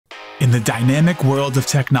In the dynamic world of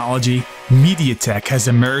technology, MediaTek has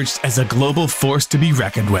emerged as a global force to be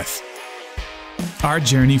reckoned with. Our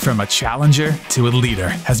journey from a challenger to a leader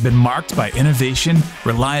has been marked by innovation,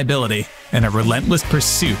 reliability, and a relentless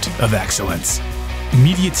pursuit of excellence.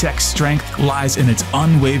 MediaTek's strength lies in its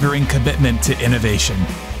unwavering commitment to innovation.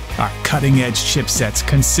 Our cutting-edge chipsets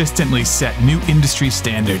consistently set new industry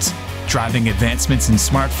standards, driving advancements in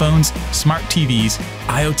smartphones, smart TVs,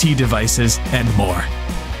 IoT devices, and more.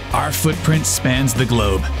 Our footprint spans the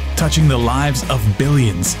globe, touching the lives of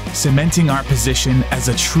billions, cementing our position as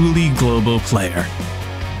a truly global player.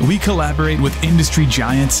 We collaborate with industry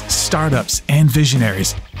giants, startups, and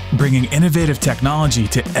visionaries, bringing innovative technology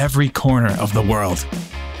to every corner of the world.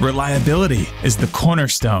 Reliability is the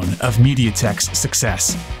cornerstone of MediaTek's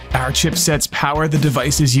success. Our chipsets power the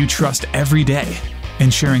devices you trust every day,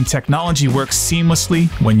 ensuring technology works seamlessly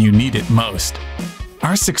when you need it most.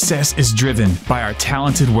 Our success is driven by our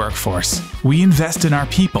talented workforce. We invest in our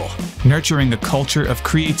people, nurturing a culture of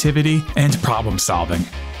creativity and problem solving.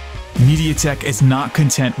 MediaTek is not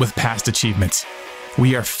content with past achievements.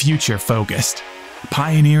 We are future-focused,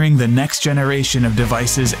 pioneering the next generation of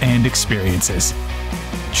devices and experiences,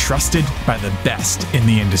 trusted by the best in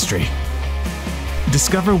the industry.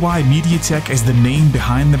 Discover why MediaTek is the name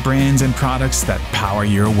behind the brands and products that power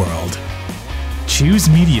your world. Choose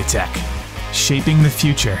MediaTek, shaping the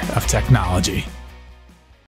future of technology.